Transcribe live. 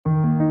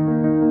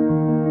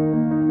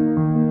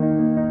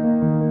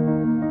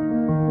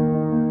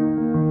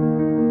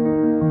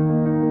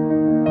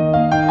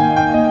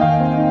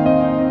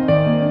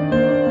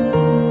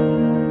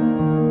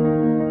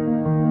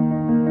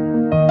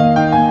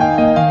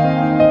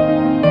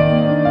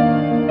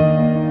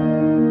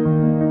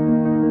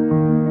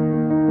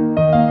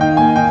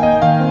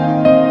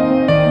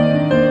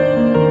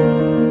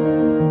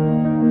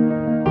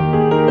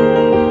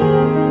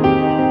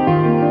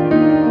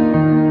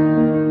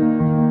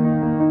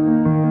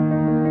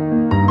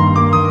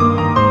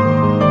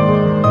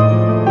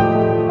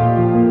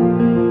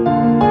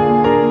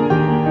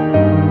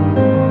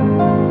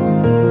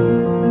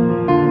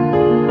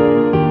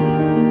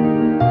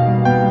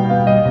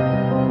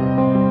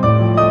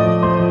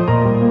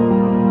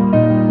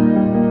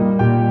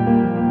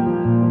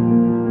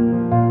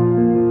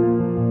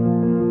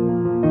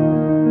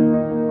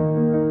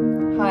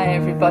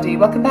everybody,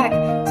 welcome back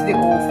to the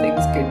All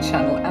Things Good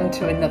channel and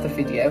to another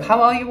video.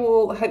 How are you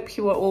all? Hope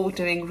you are all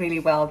doing really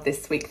well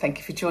this week. Thank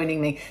you for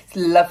joining me. It's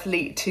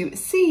lovely to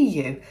see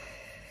you.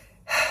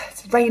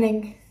 It's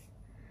raining.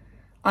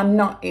 I'm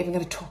not even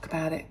going to talk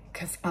about it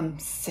because I'm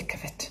sick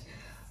of it.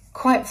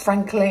 Quite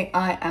frankly,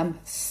 I am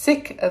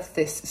sick of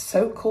this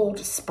so-called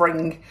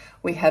spring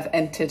we have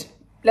entered.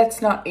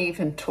 Let's not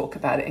even talk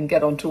about it and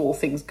get on to all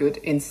things good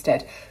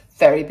instead.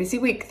 Very busy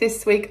week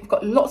this week. I've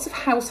got lots of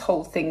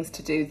household things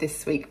to do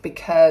this week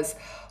because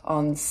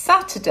on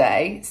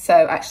Saturday, so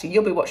actually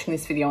you'll be watching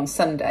this video on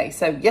Sunday.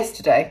 So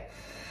yesterday,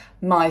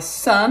 my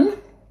son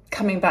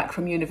coming back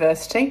from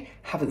university,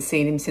 haven't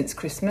seen him since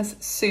Christmas,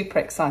 super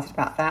excited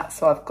about that.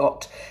 So I've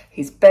got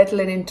his bed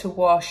linen to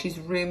wash, his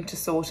room to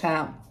sort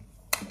out.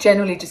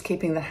 Generally just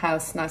keeping the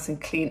house nice and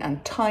clean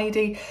and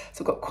tidy.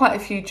 So I've got quite a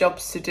few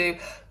jobs to do.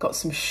 Got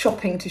some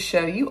shopping to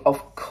show you,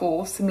 of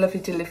course, some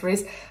lovely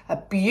deliveries, a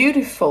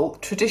beautiful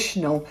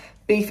traditional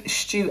beef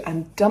stew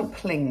and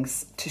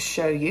dumplings to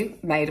show you,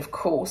 made of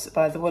course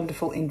by the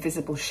wonderful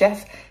Invisible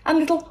Chef, and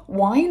a little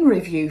wine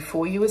review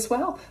for you as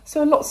well.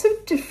 So lots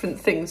of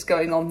different things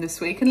going on this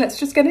week, and let's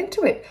just get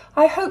into it.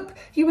 I hope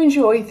you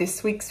enjoy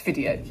this week's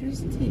video.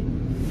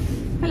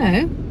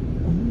 Hello.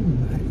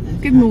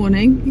 Good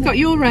morning. You got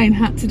your rain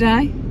hat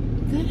today?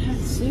 That hat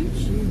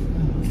suits you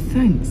well.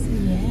 Thanks.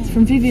 Yeah. It's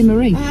from Vivian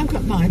Marie. I've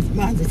got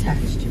mine's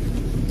attached.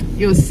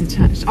 Yours is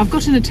attached. I've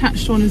got an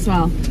attached one as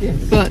well. Yes.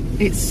 But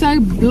it's so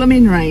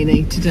blooming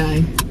rainy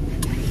today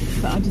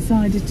that I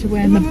decided to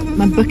wear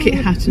my bucket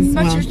hat as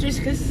well. Much as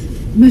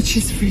friskus. Much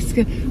as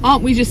friskus.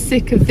 Aren't we just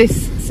sick of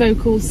this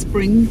so-called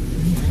spring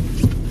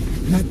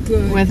Not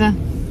good. weather?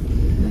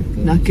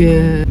 Not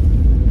good.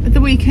 At the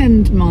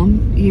weekend,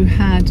 Mom, you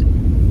had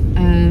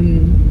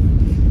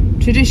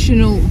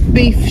traditional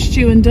beef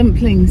stew and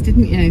dumplings,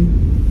 didn't you?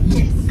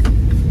 Yes.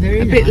 Very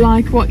A nice. bit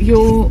like what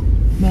your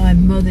my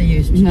mother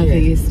used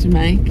to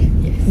make. Yes.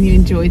 And you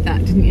enjoyed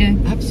that, didn't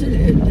you?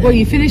 Absolutely. Well,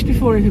 you finished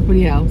before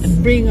everybody else.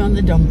 And bring on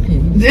the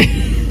dumplings.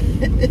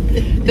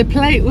 The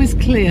plate was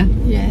clear.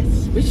 Yes,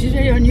 which is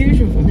very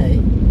unusual for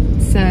me.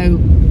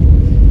 So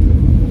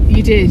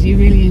you did, you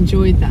really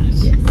enjoyed that.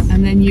 Yes.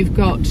 And then you've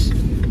got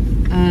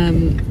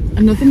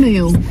another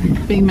meal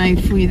being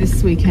made for you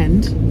this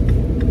weekend.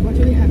 What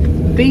do we have?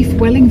 Beef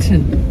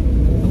Wellington.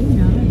 Oh,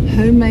 nice.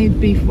 Homemade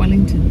beef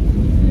Wellington.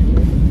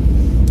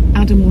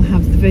 Adam will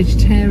have the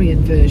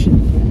vegetarian version,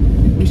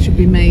 which will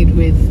be made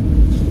with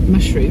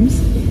mushrooms.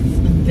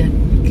 And then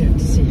we get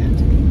to see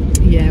Adam.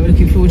 Yeah, we're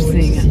looking forward to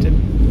seeing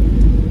Adam.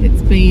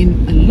 It's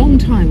been a long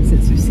time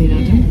since we've seen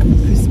Adam,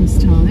 Christmas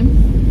time.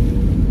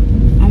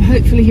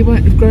 Hopefully he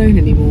won't have grown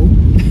anymore.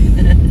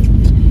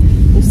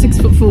 All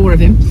 6'4" of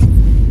him.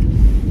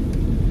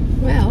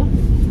 Well,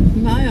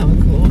 my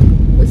uncle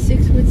was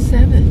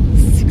 6'7".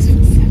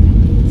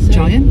 6'7". So,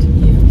 Giant?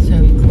 Yeah, so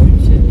according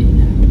to me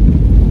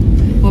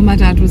now. Well, my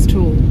dad was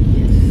tall.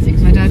 Yes,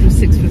 My dad was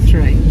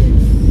 6'3". Yes.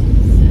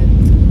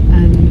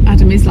 And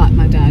Adam is like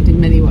my dad in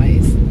many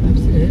ways.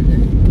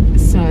 Absolutely.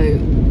 So,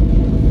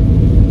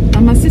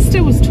 and my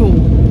sister was tall.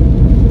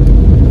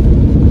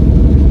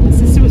 My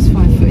sister was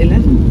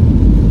 5'11".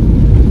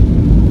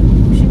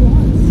 She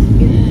was.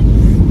 Yeah.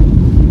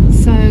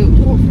 So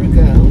Tall for a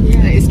girl.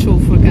 Yeah. it is tall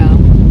for a girl.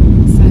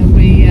 So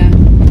we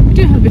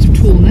do have a bit of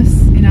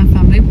tallness in our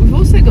family, but we've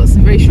also got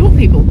some very short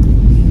people.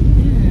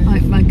 Yeah.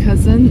 Like my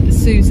cousin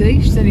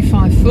Susie, she's only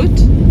 5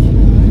 foot.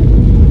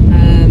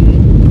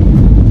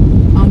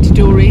 Auntie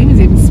Doreen is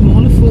even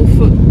smaller,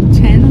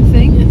 4'10", I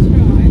think. That's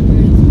right.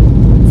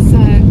 So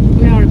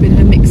we are a bit of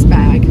a mixed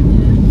bag,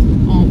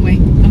 Yeah. aren't we?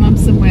 And I'm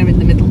somewhere in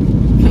the middle.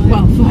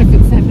 Well,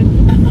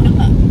 5'7".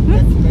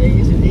 That's me,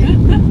 isn't it?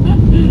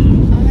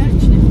 I'm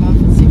actually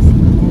 5'6".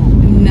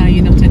 No,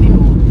 you're not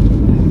anymore.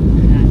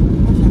 No.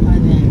 What am I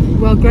now?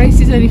 Well, Grace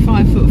is only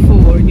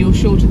 5'4", and you're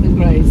shorter than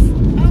Grace.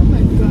 Oh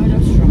my God,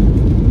 I'm strong.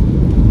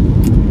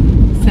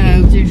 So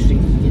Do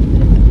shrink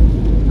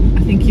again. I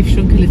think you've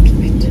shrunk a little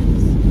bit,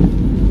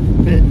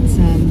 but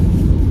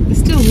there's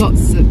still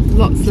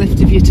lots left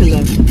of you to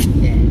love,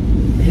 Yeah.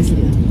 isn't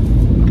there?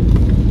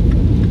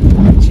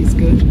 Which is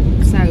good.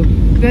 So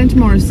going to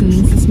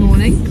Morrison's this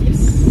morning,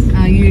 Yes.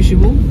 our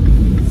usual.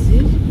 That's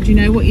it. Do you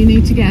know what you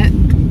need to get?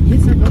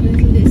 Yes, I've got a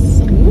little list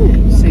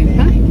somewhere.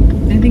 Super.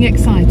 Anything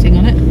exciting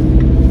on it?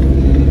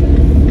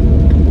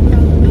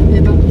 Maybe a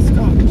bottle of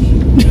scotch.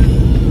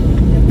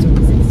 That's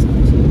always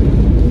exciting.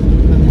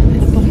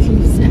 A bottle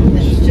of scotch.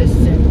 That's just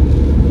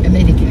a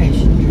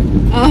medication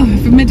drink. Oh,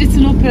 for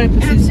medicinal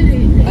purposes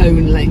Absolutely.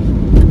 only.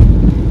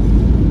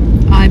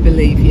 I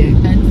believe you.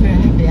 And for a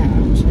happy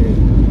hour too.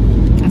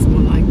 That's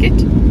more like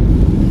it.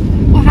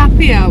 Well,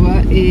 happy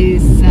hour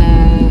is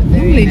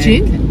normally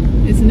gin,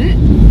 American. isn't it?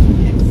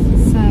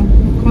 Yes. So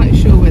I'm quite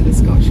sure where the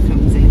scotch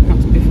comes in,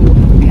 perhaps before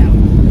happy hour.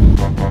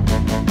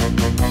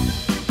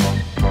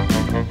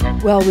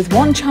 Well, with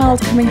one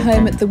child coming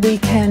home at the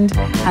weekend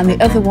and the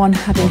other one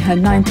having her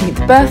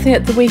 19th birthday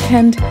at the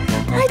weekend,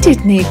 I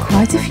did need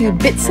quite a few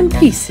bits and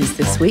pieces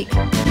this week.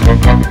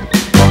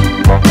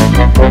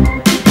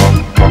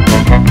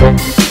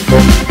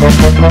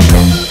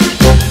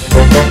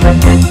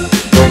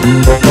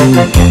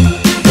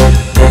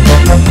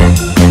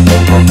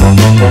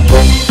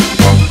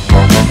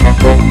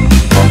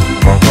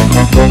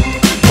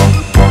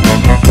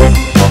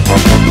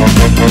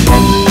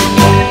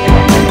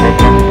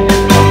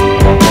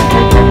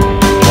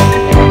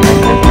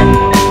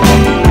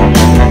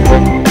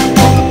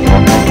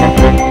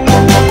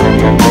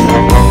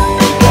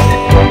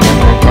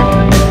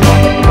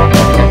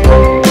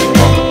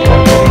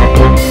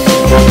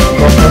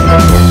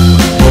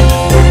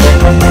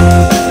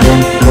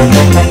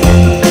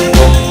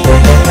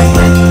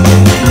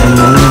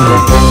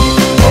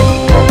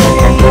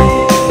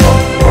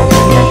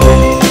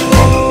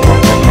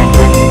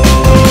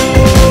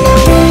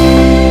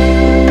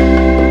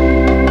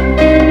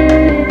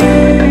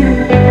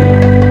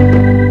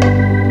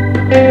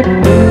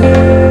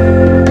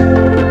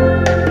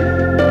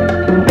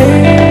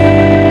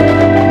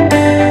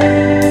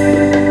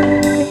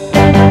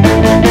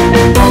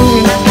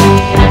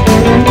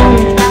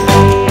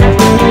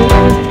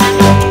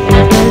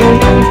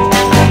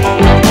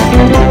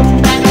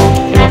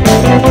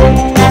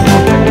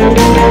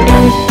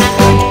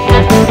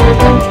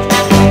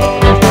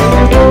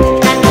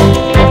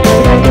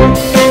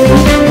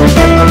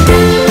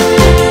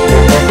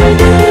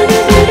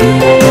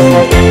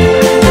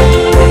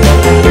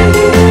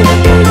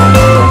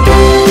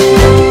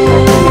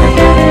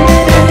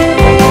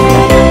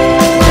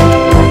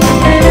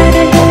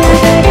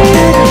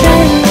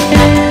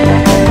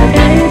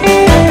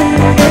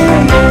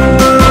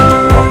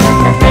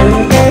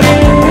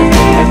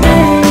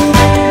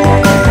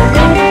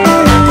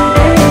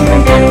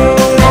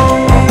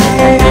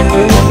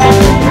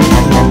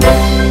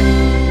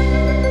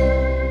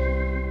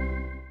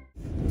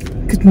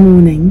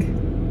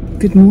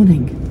 Good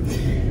morning.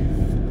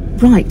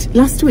 Right,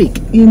 last week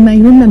you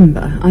may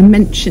remember I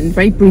mentioned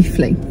very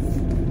briefly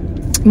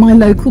my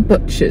local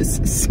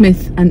butchers,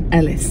 Smith and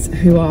Ellis,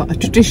 who are a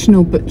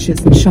traditional butchers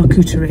and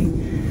charcuterie,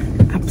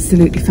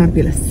 absolutely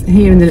fabulous,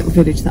 here in the little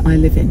village that I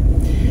live in.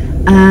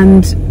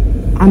 And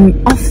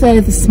I'm off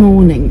there this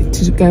morning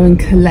to go and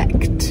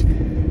collect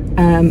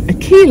a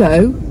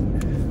kilo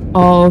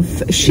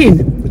of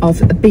shin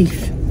of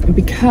beef,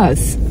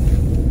 because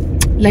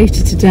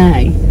later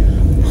today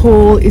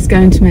Paul is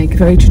going to make a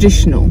very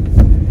traditional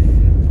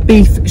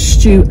beef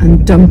stew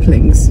and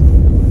dumplings,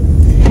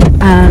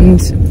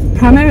 and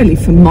primarily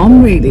for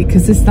Mom, really,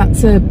 because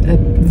that's a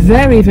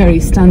very,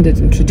 very standard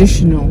and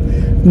traditional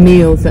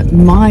meal that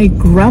my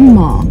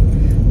grandma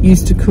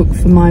used to cook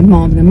for my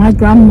mom. Now, my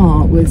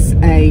grandma was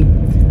a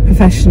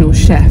professional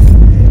chef,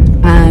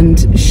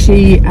 and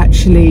she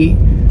actually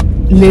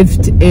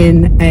lived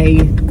in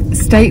a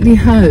stately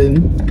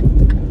home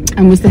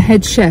and was the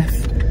head chef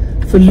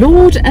for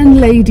Lord and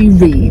Lady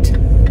Reed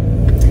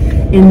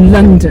in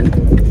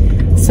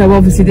London. So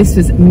obviously this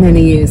was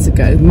many years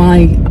ago.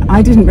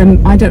 I don't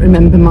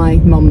remember my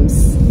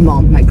mum's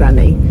mom, my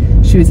granny.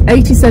 She was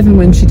 87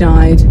 when she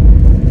died,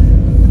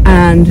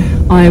 and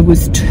I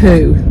was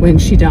 2 when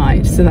she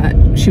died. So that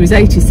she was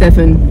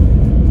 87,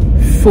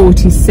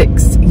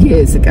 46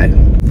 years ago.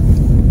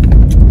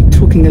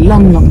 Talking a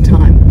long, long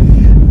time.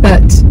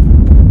 But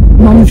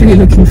Mum's really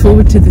looking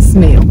forward to this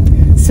meal.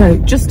 So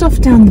just off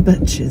down the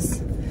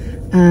butcher's.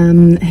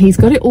 He's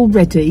got it all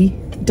ready,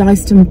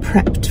 diced and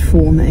prepped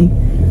for me,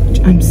 which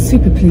I'm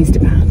super pleased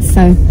about.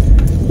 So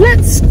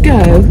let's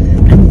go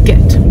and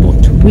get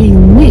what we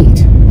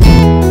need.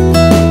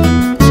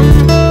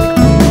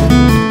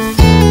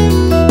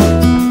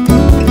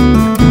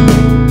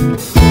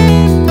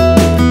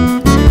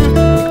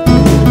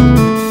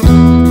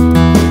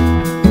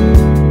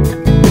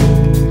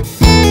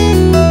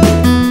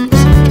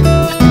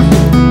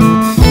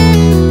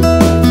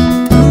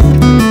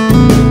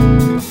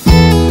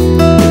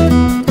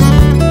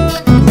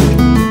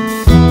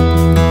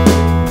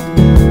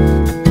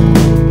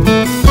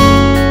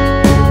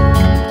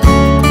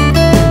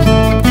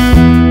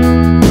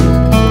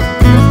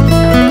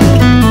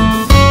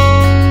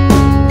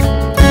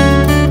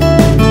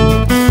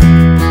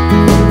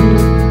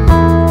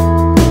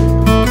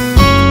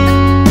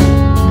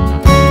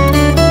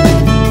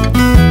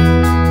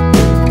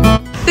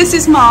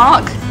 This is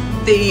Mark,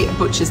 the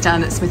butcher's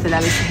down at Smith and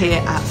Ellis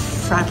here at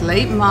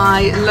Fradley,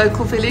 my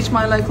local village,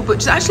 my local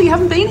butcher. Actually, you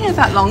haven't been here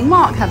that long,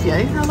 Mark, have you?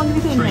 How long have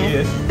you been 3 here?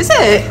 years. Is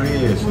it? 3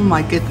 years. Oh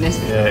my goodness,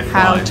 Yeah,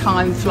 how flies.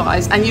 time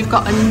flies. And you've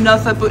got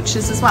another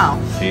butcher's as well?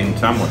 In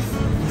Tamworth.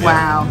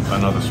 Wow. Yeah,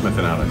 another Smith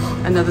and Ellis.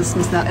 Another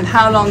Smith and Ellis. And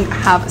how long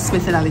have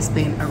Smith and Ellis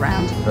been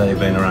around? They've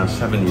been around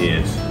 7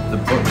 years. The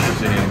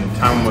butcher's in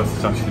Tamworth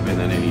has actually been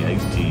there nearly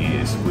 80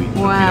 years. We took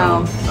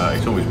Wow. it on.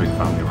 It's always been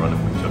family run,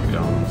 and we took it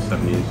on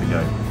 7 years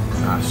ago.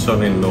 Our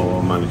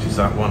son-in-law manages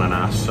that one, and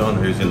our son,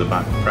 who's in the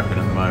back prepping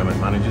at the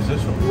moment, manages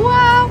this one.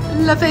 Wow,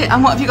 love it.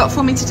 And what have you got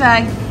for me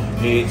today?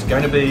 It's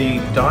going to be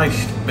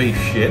diced beef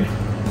shin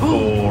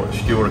for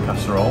stew or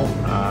casserole.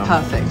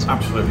 Perfect.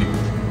 Absolutely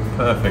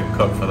perfect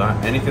cook for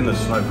that. Anything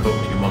that's slow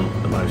cooked, you want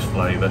the most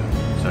flavour.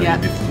 So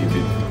Yeah. you'd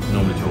be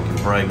normally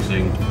talking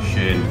braising,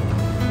 shin,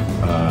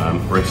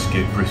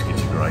 brisket.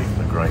 Brisket's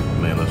a great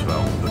meal as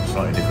well, but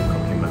slightly different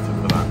cooking method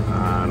for that.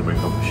 cranberry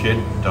clump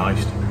shin,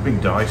 diced, been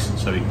diced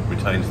so it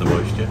retains the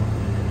moisture.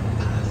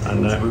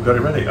 And we've got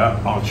it ready.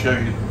 I'll show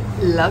you.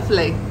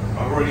 Lovely.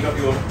 I've already got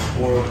your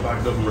oil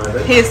bagged up and ready.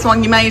 Here's the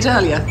one you made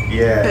earlier.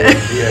 Yeah,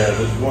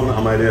 there's one that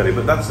I made earlier,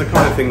 but that's the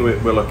kind of thing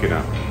we're looking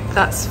at.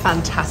 That's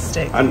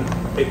fantastic. And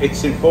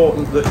it's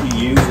important that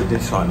you use a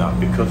dish like that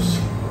because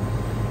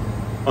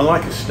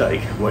unlike a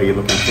steak where you're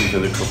looking for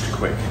something that cooks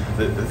quick,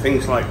 the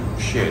things like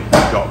shin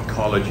have got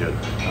collagen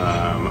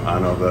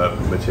and other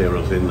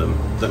materials in them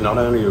that not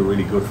only are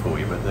really good for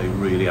you, but they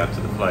really add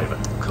to the flavour.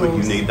 But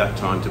you need that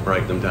time to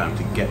break them down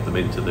to get them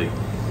into the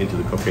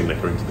cooking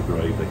liquor, into the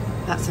gravy.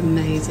 That's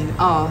amazing.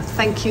 Oh,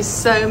 thank you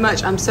so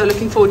much. I'm so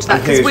looking forward to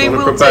that because we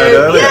will do.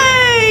 Earlier.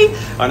 Yay!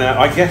 And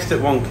I guessed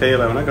at 1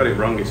 kilo and I got it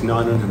wrong. It's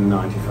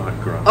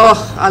 995 grams.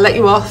 Oh, I'll let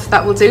you off.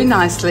 That will do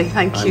nicely.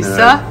 Thank you,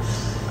 sir.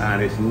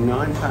 And it's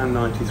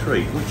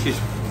 £9.93, which is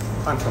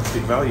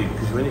fantastic value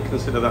because when you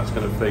consider that's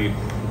going to feed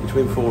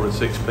between 4 and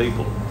 6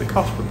 people, the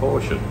cost per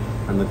portion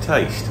and the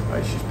taste,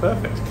 it's just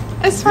perfect.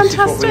 It's fantastic.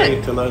 fantastic. This is what we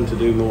need to learn to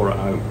do more at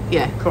home.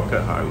 Yeah. Cook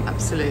at home.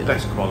 Absolutely.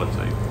 Best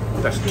quality,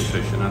 best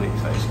nutrition, and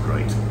it tastes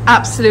great.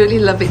 Absolutely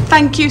love it.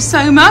 Thank you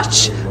so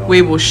much.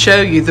 We will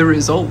show you the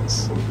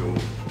results.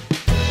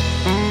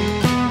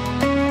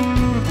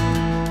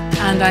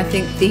 And I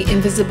think the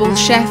invisible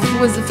chef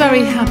was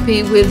very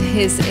happy with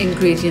his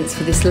ingredients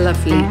for this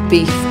lovely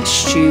beef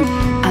stew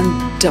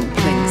and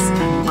dumplings.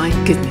 And my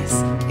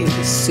goodness, it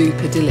was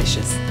super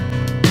delicious.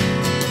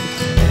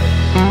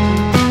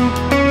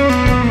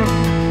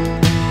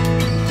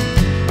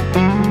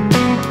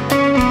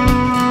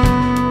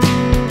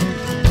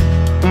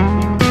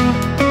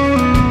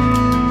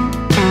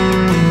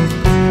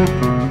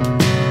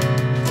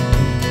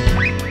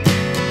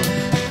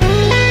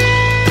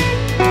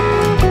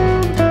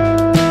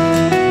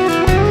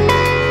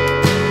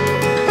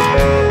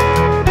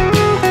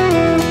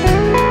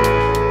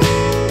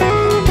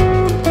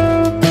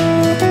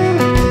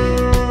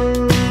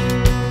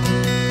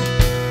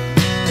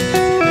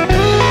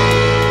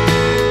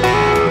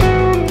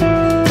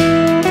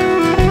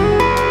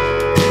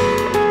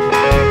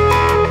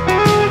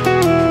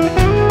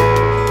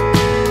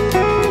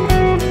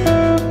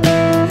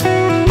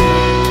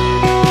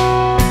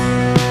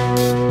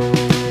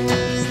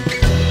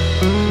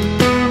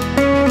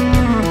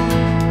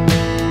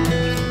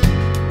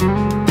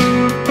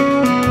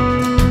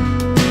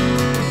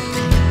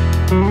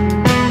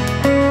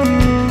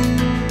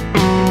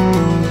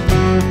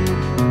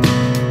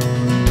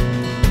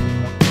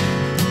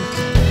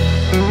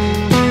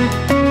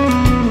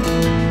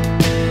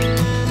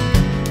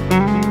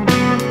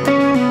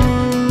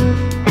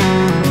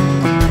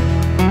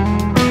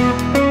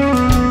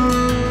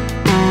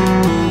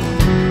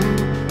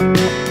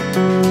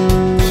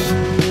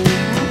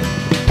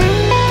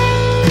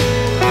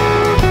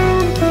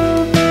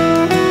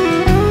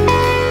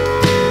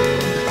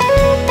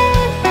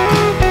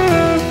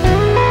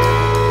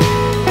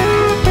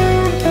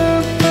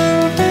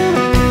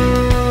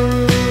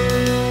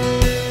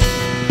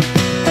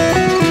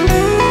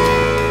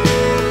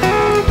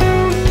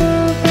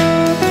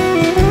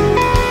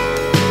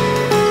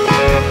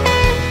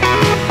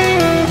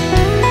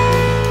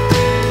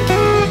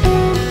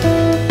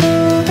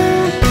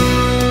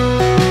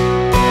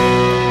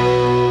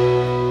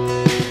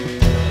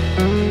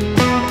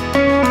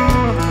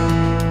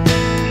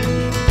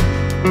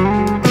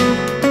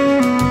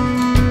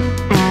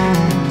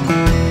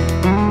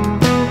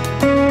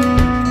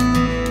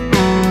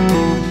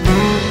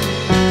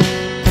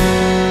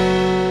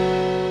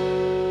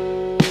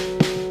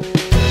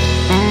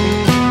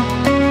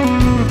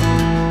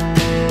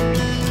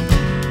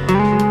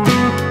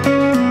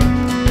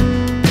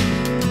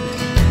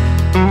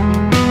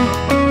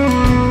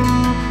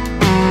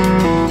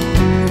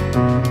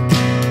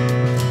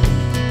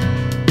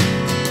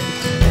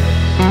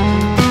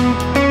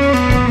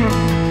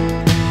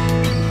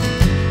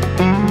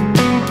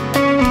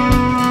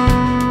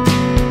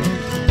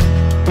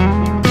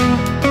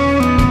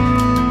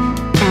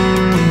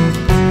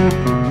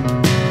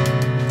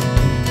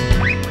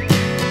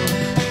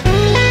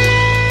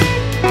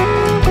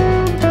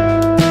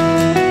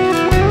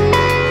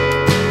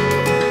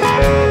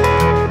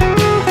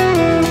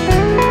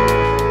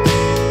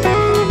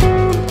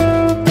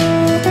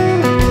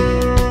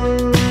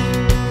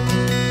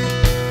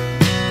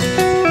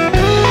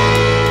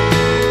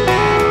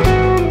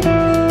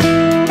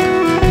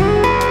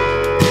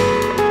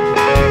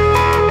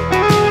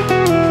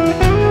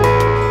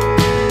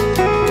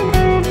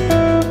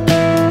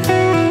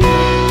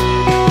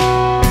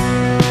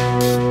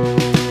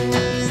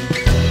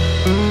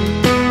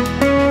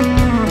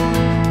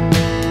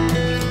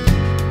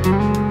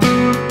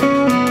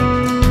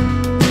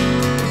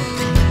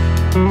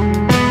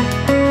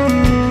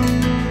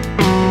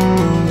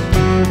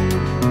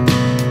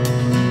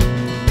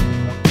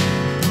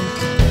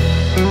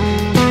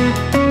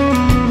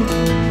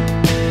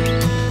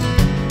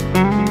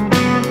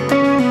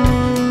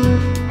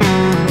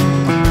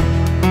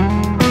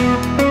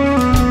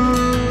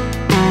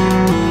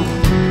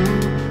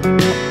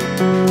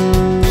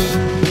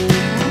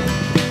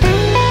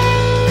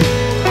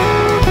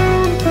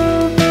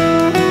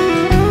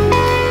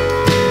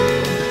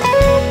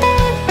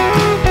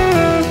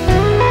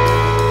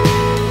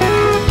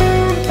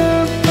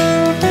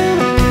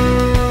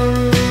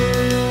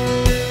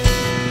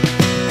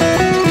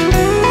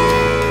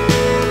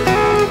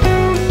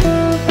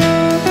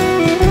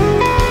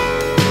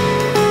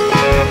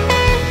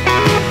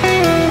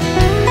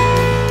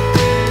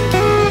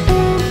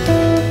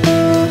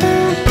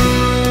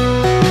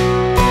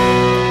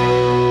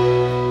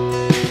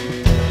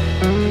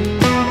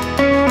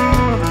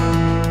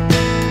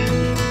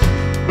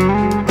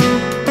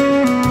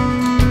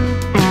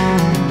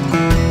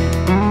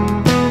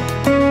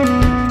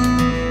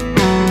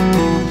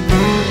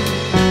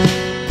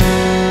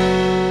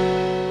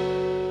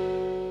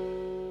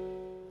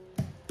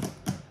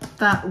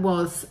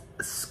 was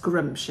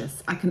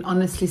scrumptious. I can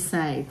honestly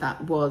say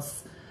that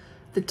was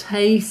the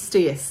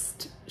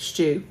tastiest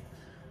stew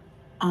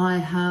I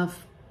have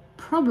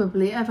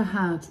probably ever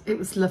had. It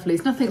was lovely.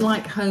 It's nothing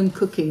like home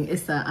cooking,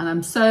 is there? And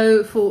I'm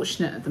so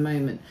fortunate at the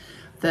moment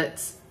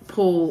that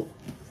Paul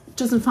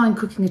doesn't find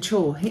cooking a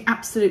chore. He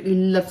absolutely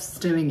loves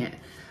doing it.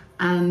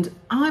 And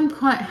I'm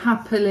quite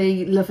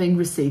happily loving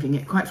receiving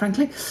it, quite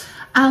frankly.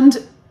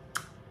 And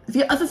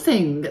the other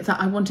thing that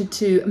I wanted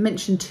to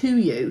mention to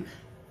you,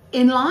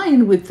 in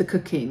line with the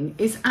cooking,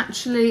 is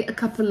actually a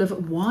couple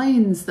of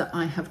wines that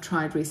I have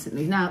tried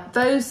recently. Now,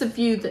 those of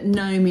you that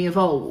know me of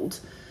old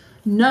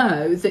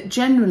know that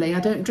generally I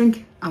don't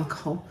drink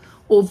alcohol,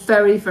 or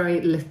very, very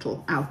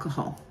little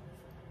alcohol.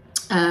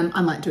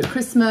 I might do at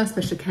Christmas,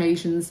 special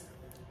occasions,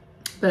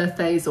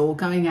 birthdays, or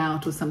going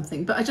out or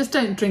something, but I just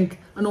don't drink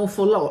an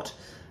awful lot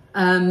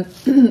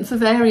for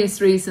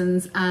various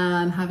reasons,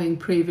 and having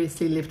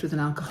previously lived with an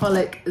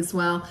alcoholic as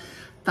well,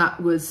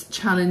 that was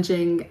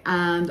challenging,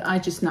 and I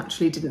just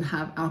naturally didn't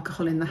have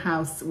alcohol in the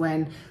house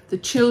when the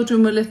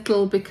children were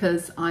little,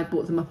 because I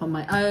brought them up on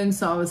my own,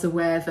 so I was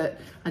aware that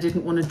I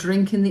didn't want to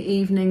drink in the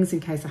evenings in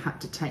case I had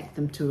to take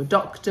them to a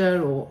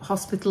doctor or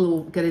hospital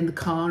or get in the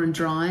car and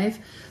drive.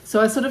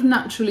 So I sort of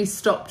naturally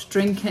stopped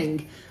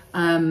drinking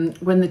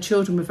when the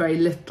children were very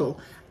little.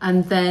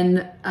 And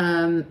then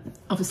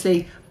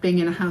obviously being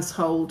in a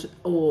household,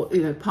 or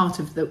part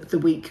of the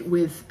week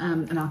with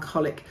an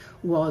alcoholic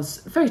was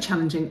very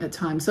challenging at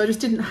times. So I just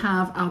didn't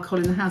have alcohol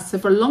in the house. So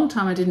for a long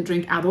time I didn't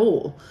drink at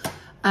all.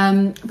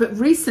 But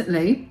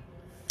recently,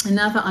 and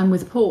now that I'm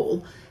with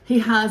Paul, he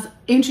has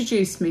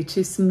introduced me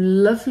to some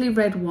lovely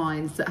red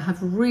wines that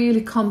have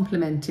really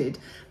complemented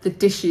the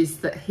dishes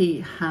that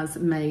he has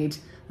made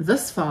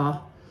thus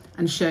far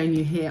and shown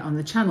you here on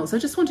the channel. So I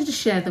just wanted to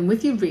share them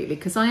with you, really,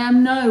 because I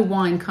am no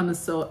wine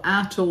connoisseur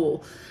at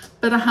all,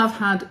 but I have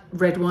had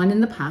red wine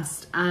in the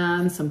past,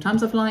 and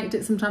sometimes I've liked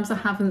it, sometimes I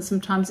haven't,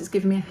 sometimes it's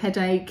given me a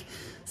headache,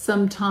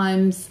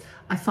 sometimes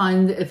I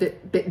find it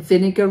a bit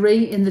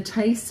vinegary in the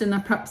taste, and I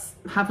perhaps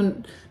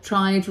haven't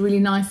tried really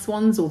nice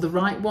ones or the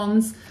right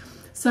ones.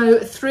 So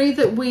 3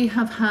 that we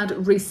have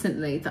had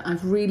recently that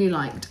I've really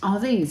liked are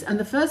these, and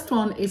the first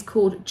one is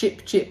called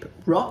Jip Jip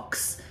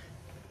Rocks.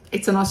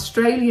 It's an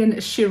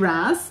Australian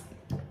Shiraz,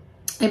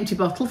 empty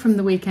bottle from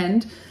the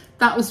weekend.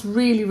 That was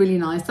really, really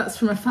nice. That's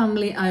from a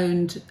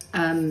family-owned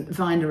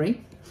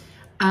vinery.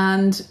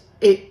 And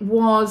it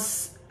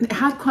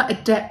had quite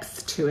a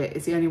depth to it,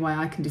 is the only way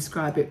I can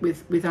describe it,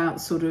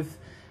 without sort of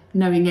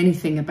knowing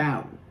anything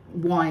about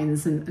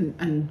wines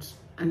and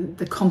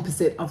the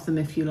composite of them,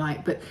 if you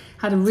like. But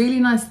had a really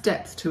nice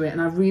depth to it,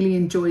 and I really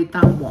enjoyed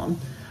that one.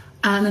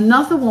 And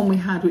another one we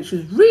had, which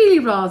was really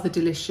rather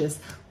delicious,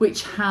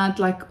 which had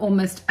like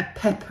almost a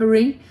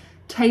peppery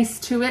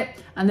taste to it.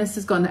 And this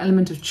has got an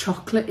element of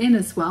chocolate in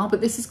as well,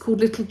 but this is called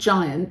Little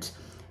Giant,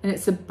 and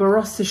it's a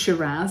Barossa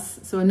Shiraz,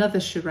 so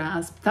another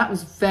Shiraz. That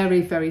was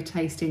very, very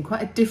tasty and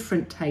quite a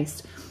different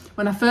taste.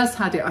 When I first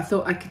had it, I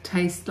thought I could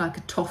taste like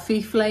a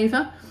toffee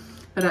flavour,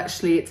 but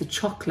actually it's a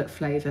chocolate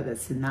flavour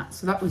that's in that.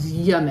 So that was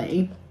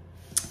yummy.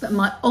 But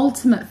my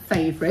ultimate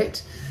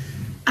favourite,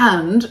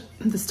 and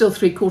there's still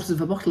 3/4 of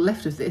a bottle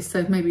left of this,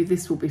 so maybe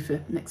this will be for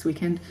next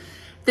weekend.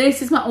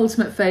 This is my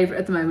ultimate favourite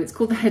at the moment. It's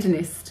called the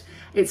Hedonist.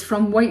 It's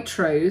from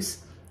Waitrose.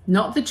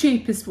 Not the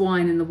cheapest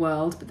wine in the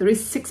world, but there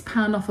is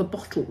 £6 off a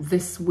bottle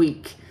this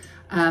week.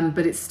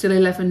 But it's still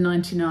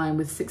 £11.99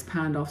 with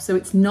 £6 off. So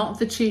it's not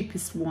the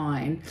cheapest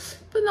wine,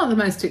 but not the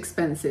most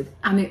expensive.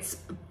 And it's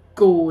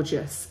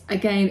gorgeous.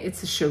 Again,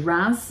 it's a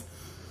Shiraz.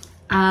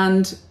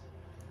 And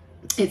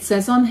it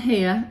says on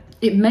here,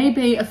 it may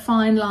be a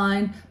fine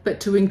line, but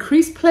to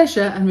increase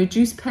pleasure and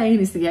reduce pain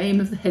is the aim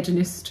of the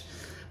hedonist.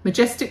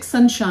 Majestic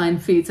sunshine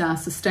feeds our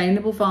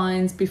sustainable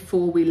vines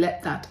before we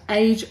let that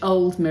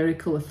age-old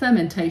miracle of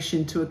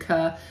fermentation to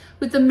occur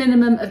with the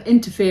minimum of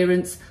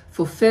interference.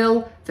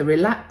 Fulfill the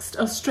relaxed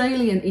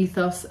Australian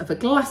ethos of a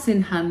glass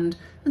in hand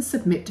and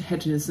submit to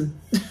hedonism.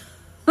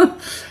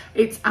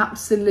 It's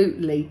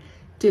absolutely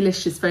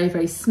delicious, very,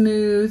 very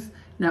smooth.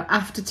 No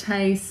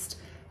aftertaste,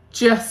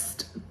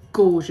 just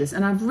gorgeous.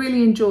 And I've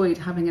really enjoyed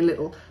having a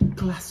little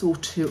glass or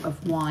two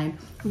of wine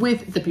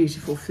with the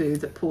beautiful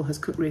food that Paul has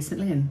cooked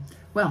recently, and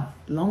well,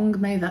 long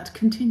may that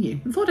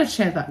continue. I thought I'd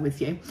share that with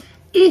you.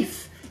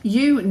 If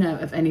you know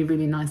of any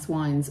really nice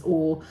wines,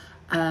 or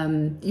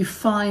you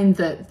find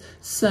that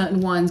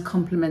certain wines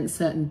complement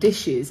certain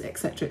dishes,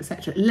 etc.,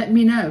 etc., let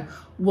me know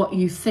what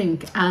you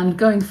think. And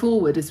going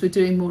forward, as we're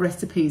doing more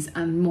recipes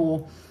and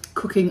more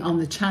cooking on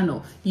the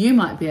channel, you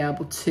might be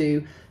able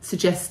to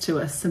suggest to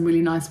us some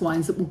really nice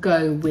wines that will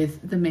go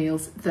with the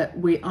meals that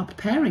we are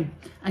preparing,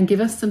 and give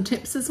us some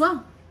tips as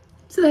well.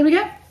 So there we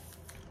go.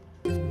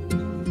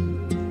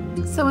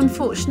 So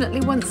unfortunately,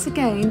 once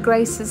again,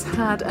 Grace has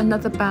had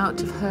another bout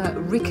of her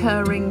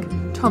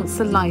recurring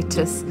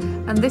tonsillitis,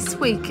 and this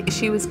week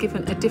she was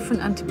given a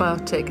different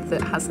antibiotic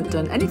that hasn't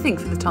done anything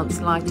for the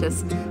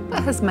tonsillitis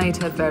but has made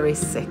her very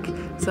sick.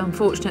 So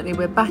unfortunately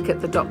we're back at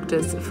the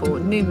doctor's for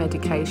new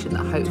medication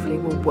that hopefully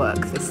will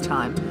work this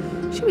time.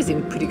 She was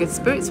in pretty good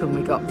spirits when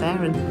we got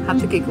there and had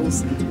the giggles,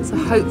 so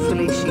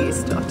hopefully she is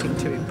starting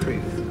to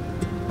improve.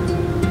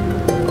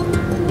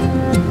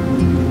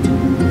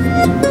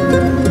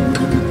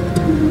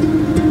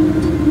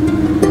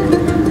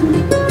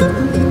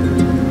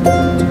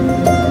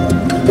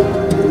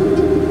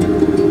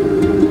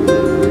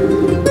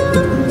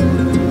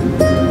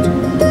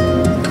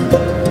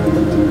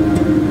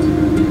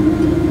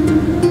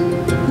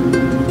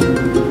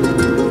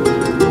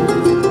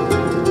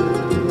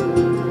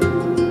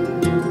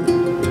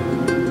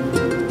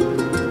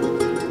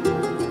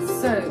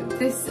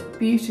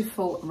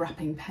 Beautiful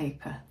wrapping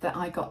paper that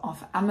I got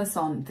off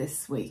Amazon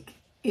this week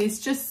is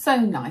just so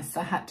nice.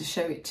 I had to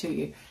show it to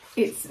you.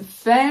 It's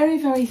very,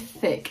 very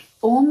thick,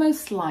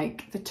 almost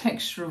like the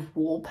texture of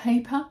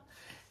wallpaper.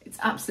 It's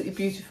absolutely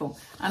beautiful.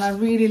 And I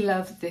really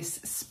love this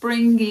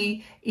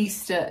springy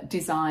Easter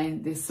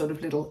design, this sort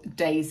of little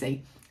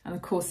daisy. And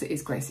of course it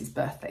is Grace's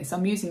birthday, so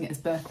I'm using it as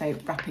birthday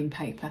wrapping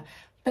paper.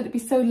 But it'd be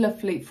so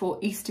lovely for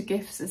Easter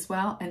gifts as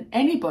well, and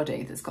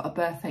anybody that's got a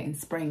birthday in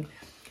spring.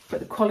 But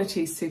the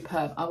quality is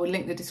superb. I will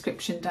link the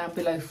description down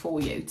below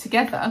for you,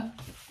 together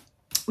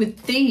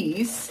with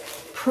these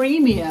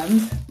premium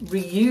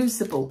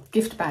reusable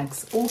gift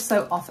bags,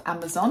 also off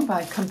Amazon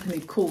by a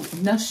company called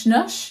Nush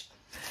Nush.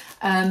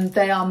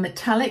 They are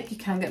metallic, you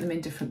can get them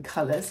in different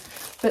colours,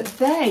 but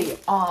they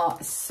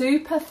are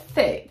super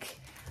thick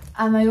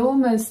and they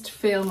almost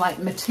feel like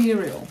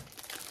material.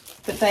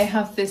 But they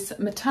have this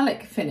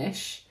metallic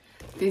finish,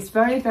 these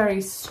very, very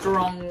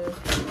strong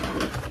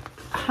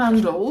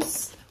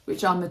handles,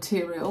 which are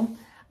material,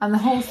 and the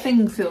whole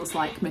thing feels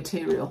like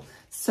material.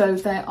 So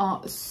they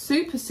are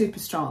super, super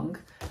strong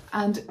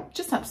and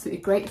just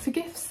absolutely great for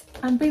gifts.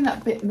 And being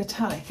that bit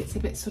metallic, it's a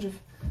bit sort of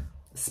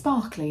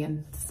sparkly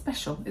and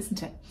special,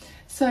 isn't it?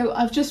 So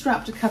I've just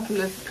wrapped a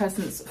couple of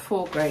presents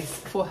for Grace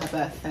for her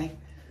birthday,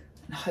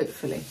 and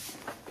hopefully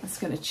that's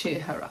going to cheer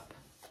her up.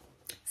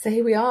 So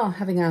here we are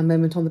having our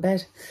moment on the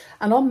bed,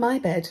 and on my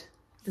bed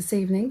this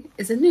evening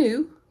is a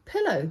new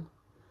pillow.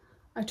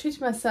 I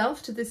treated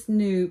myself to this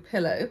new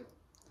pillow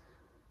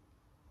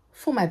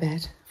for my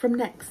bed from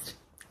Next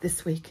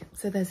this week.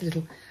 So there's a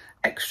little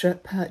extra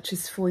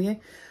purchase for you.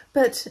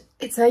 But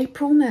it's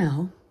April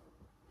now.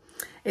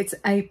 It's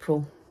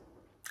April.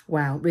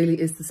 Wow, it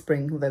really is the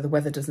spring, although the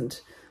weather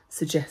doesn't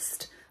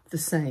suggest the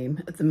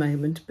same at the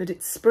moment. But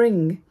it's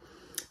spring.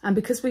 And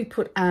because we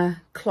put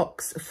our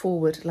clocks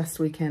forward last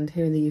weekend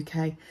here in the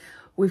UK,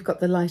 we've got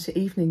the lighter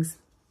evenings.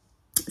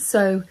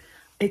 So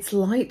it's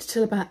light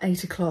till about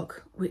 8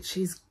 o'clock, which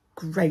is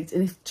great.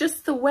 And if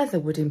just the weather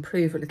would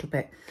improve a little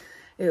bit,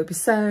 it would be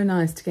so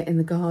nice to get in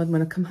the garden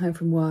when I come home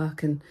from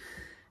work and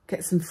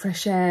get some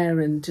fresh air,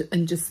 and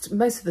just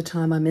most of the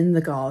time I'm in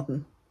the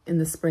garden in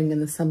the spring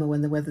and the summer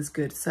when the weather's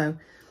good. So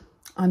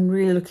I'm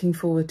really looking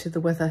forward to the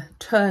weather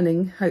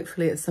turning,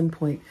 hopefully at some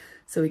point,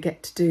 so we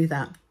get to do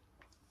that.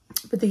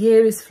 But the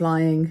year is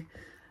flying,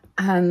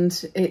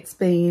 and it's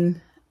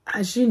been,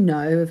 as you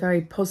know, a very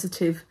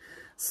positive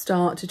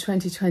start to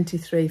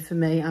 2023 for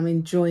me. I'm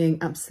enjoying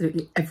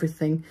absolutely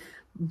everything,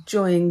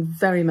 enjoying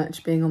very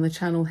much being on the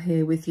channel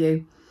here with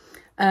you.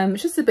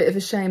 It's just a bit of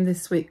a shame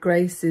this week.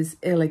 Grace is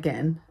ill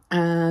again,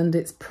 and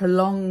it's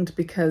prolonged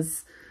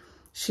because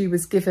she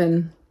was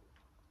given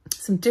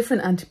some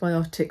different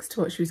antibiotics to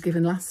what she was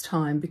given last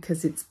time,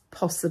 because it's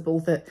possible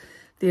that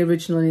the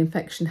original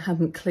infection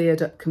hadn't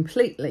cleared up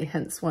completely,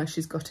 hence why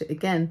she's got it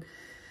again.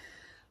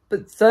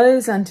 But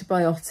those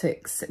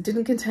antibiotics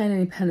didn't contain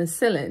any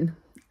penicillin,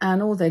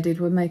 and all they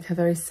did was make her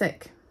very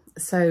sick.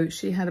 So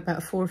she had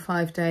about 4 or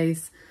 5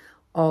 days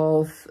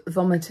of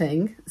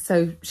vomiting,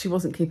 so she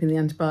wasn't keeping the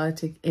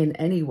antibiotic in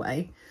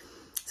anyway.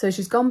 So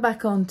she's gone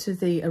back onto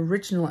the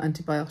original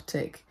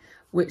antibiotic,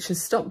 which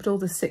has stopped all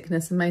the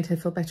sickness and made her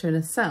feel better in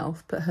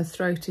herself, but her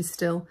throat is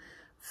still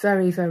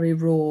very, very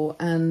raw,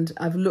 and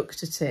I've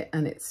looked at it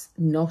and it's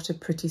not a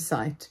pretty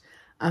sight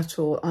at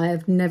all. I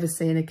have never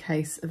seen a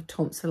case of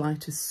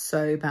tonsillitis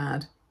so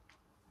bad.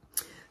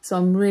 So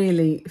I'm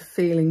really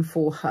feeling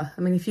for her.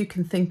 I mean, if you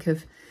can think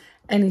of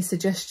any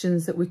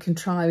suggestions that we can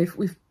try,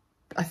 we've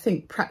I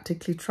think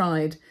practically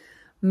tried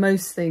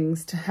most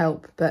things to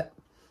help, but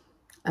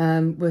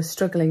we're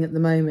struggling at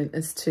the moment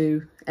as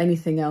to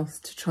anything else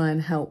to try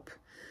and help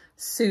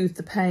soothe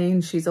the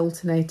pain. She's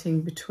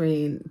alternating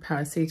between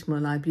paracetamol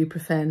and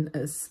ibuprofen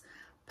as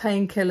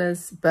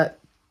painkillers,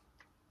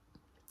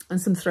 and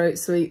some throat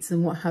sweets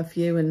and what have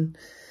you, and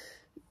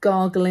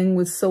gargling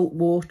with salt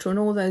water and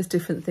all those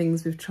different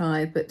things we've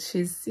tried. But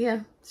she's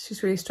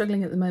really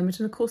struggling at the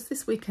moment. And of course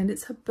this weekend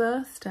it's her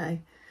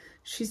birthday.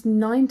 She's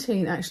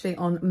 19 actually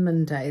on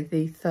Monday,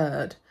 the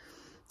 3rd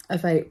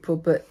of April,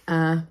 but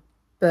our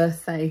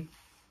birthday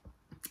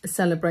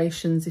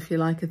celebrations, if you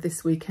like, are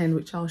this weekend,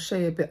 which I'll show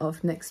you a bit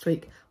of next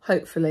week,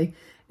 hopefully,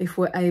 if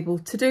we're able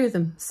to do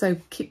them. So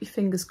keep your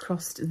fingers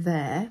crossed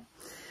there.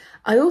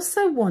 I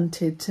also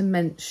wanted to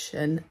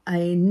mention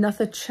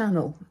another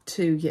channel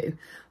to you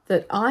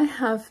that I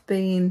have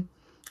been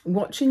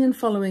watching and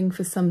following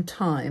for some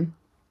time,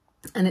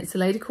 and it's a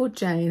lady called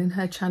Jane, and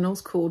her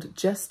channel's called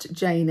Just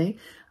Janie,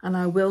 and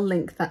I will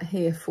link that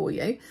here for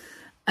you.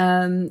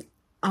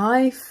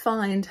 I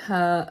find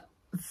her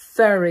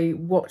very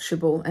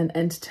watchable and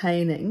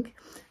entertaining.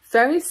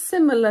 Very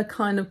similar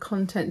kind of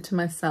content to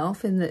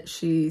myself in that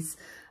she's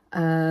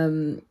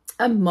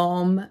a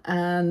mom,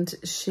 and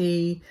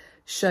she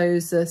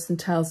shows us and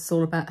tells us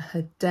all about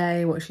her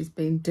day, what she's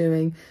been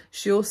doing.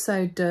 She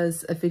also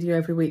does a video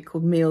every week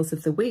called Meals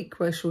of the Week,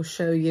 where she'll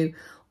show you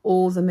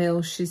all the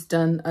meals she's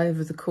done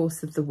over the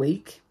course of the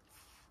week.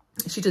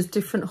 She does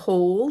different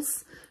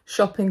hauls,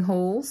 shopping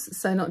hauls,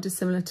 so not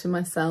dissimilar to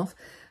myself,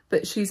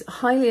 but she's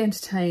highly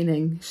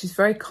entertaining. She's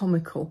very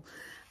comical,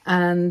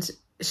 and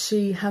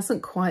she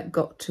hasn't quite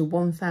got to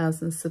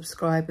 1,000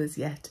 subscribers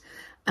yet.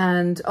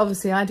 And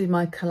obviously I did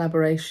my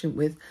collaboration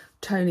with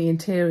Tony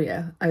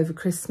Interior over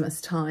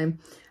Christmas time,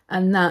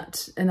 and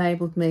that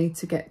enabled me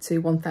to get to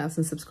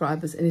 1,000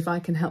 subscribers. And if I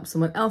can help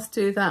someone else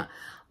do that,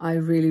 I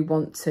really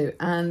want to.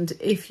 And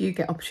if you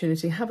get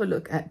opportunity, have a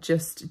look at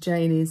Just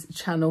Janie's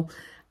channel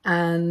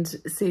and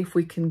see if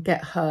we can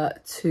get her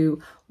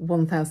to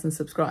 1,000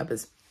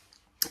 subscribers.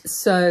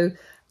 So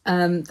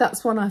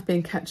that's one I've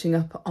been catching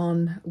up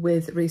on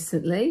with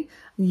recently.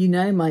 You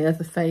know, my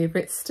other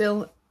favourites,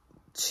 still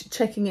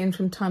checking in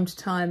from time to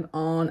time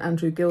on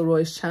Andrew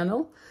Gilroy's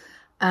channel,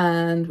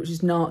 and which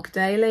is Narc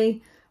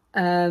Daily.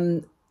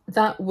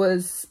 That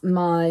was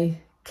my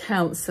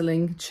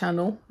counselling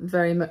channel,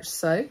 very much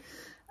so,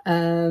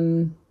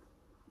 2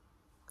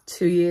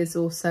 years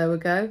or so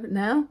ago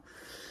now.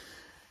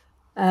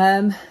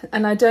 And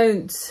I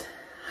don't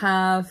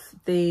have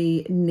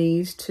the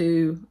need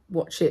to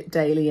watch it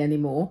daily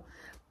anymore,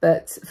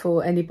 but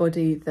for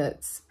anybody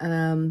that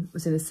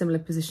was in a similar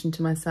position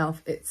to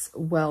myself, it's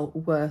well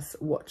worth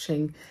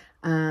watching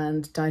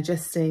and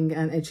digesting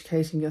and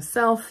educating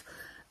yourself.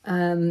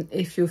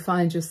 If you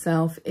find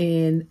yourself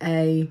in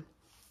a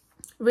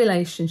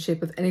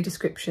relationship of any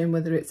description,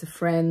 whether it's a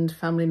friend,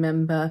 family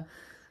member,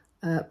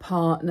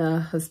 partner,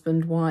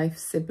 husband, wife,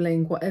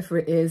 sibling, whatever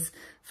it is,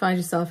 find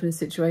yourself in a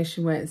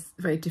situation where it's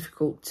very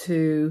difficult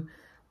to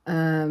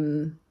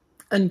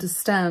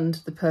understand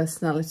the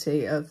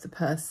personality of the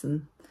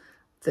person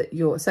that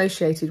you're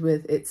associated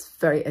with, it's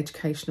very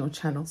educational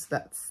channel. So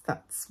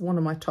that's one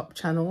of my top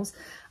channels.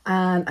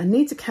 And I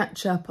need to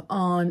catch up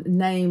on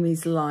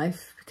Naomi's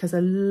life, because I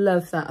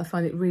love that. I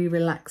find it really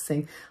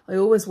relaxing. I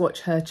always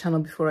watch her channel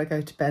before I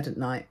go to bed at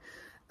night,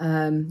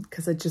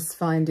 because I just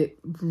find it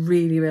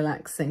really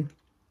relaxing.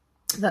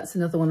 That's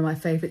another one of my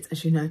favourites,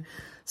 as you know.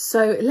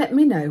 So let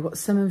me know what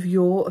some of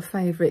your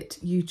favourite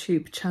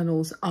YouTube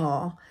channels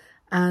are.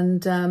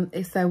 And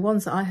if they're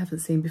ones that I haven't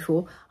seen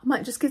before, I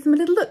might just give them a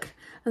little look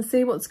and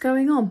see what's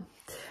going on.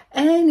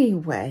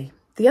 Anyway,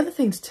 the other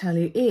thing to tell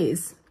you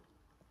is,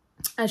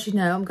 as you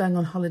know, I'm going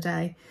on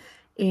holiday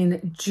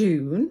in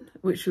June,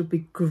 which would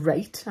be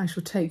great. I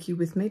shall take you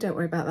with me, don't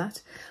worry about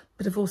that.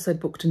 But I've also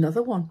booked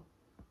another one.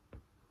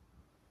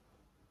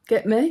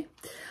 Get me?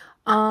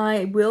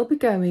 I will be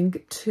going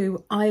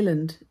to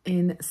Ireland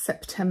in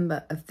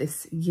September of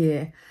this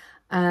year,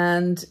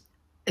 and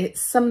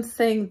it's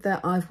something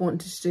that I've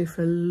wanted to do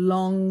for a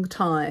long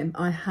time.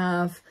 I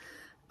have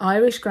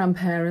Irish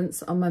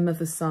grandparents on my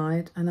mother's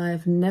side, and I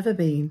have never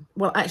been,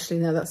 well, actually,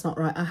 no, that's not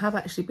right. I have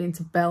actually been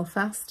to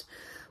Belfast,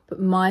 but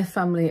my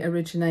family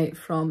originate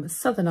from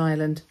Southern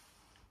Ireland.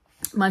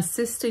 My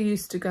sister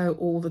used to go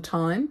all the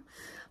time.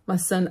 My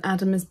son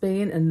Adam has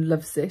been and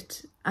loves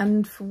it.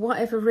 And for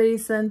whatever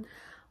reason,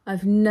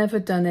 I've never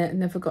done it,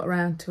 never got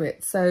around to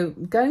it. So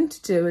I'm going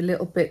to do a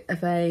little bit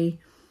of a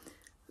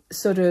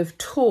sort of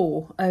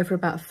tour over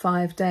about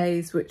 5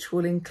 days, which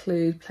will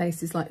include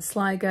places like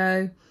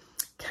Sligo,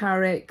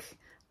 Carrick,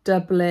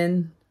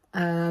 Dublin,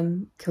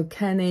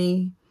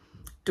 Kilkenny,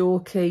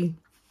 Dorky,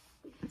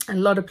 a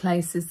lot of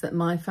places that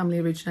my family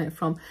originate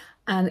from,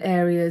 and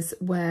areas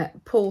where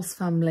Paul's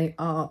family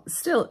are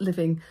still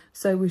living,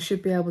 so we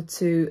should be able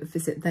to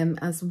visit them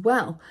as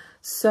well.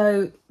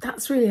 So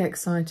that's really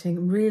exciting.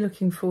 I'm really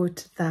looking forward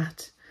to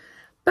that.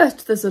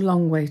 But there's a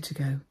long way to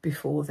go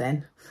before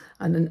then,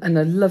 and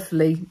a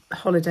lovely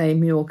holiday in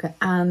Mallorca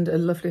and a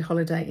lovely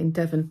holiday in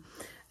Devon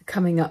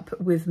coming up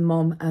with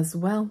Mom as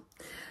well.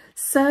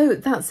 So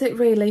that's it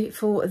really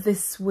for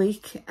this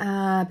week.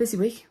 Busy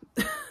week,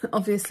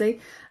 obviously,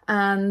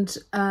 and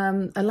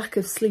a lack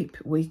of sleep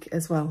week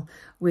as well,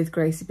 with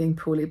Gracie being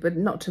poorly, but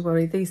not to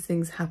worry, these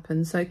things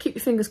happen. So keep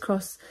your fingers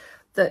crossed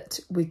that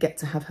we get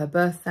to have her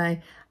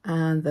birthday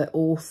and that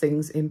all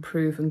things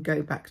improve and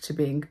go back to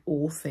being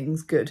all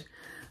things good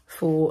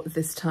for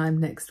this time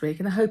next week.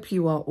 And I hope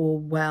you are all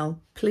well.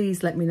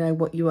 Please let me know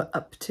what you are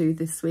up to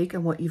this week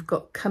and what you've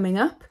got coming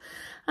up.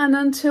 And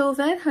until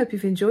then, hope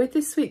you've enjoyed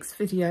this week's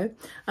video,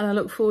 and I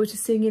look forward to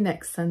seeing you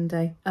next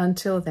Sunday.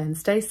 Until then,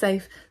 stay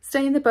safe,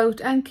 stay in the boat,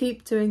 and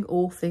keep doing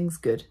all things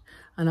good.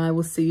 And I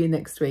will see you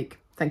next week.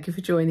 Thank you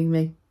for joining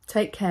me.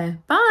 Take care.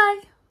 Bye.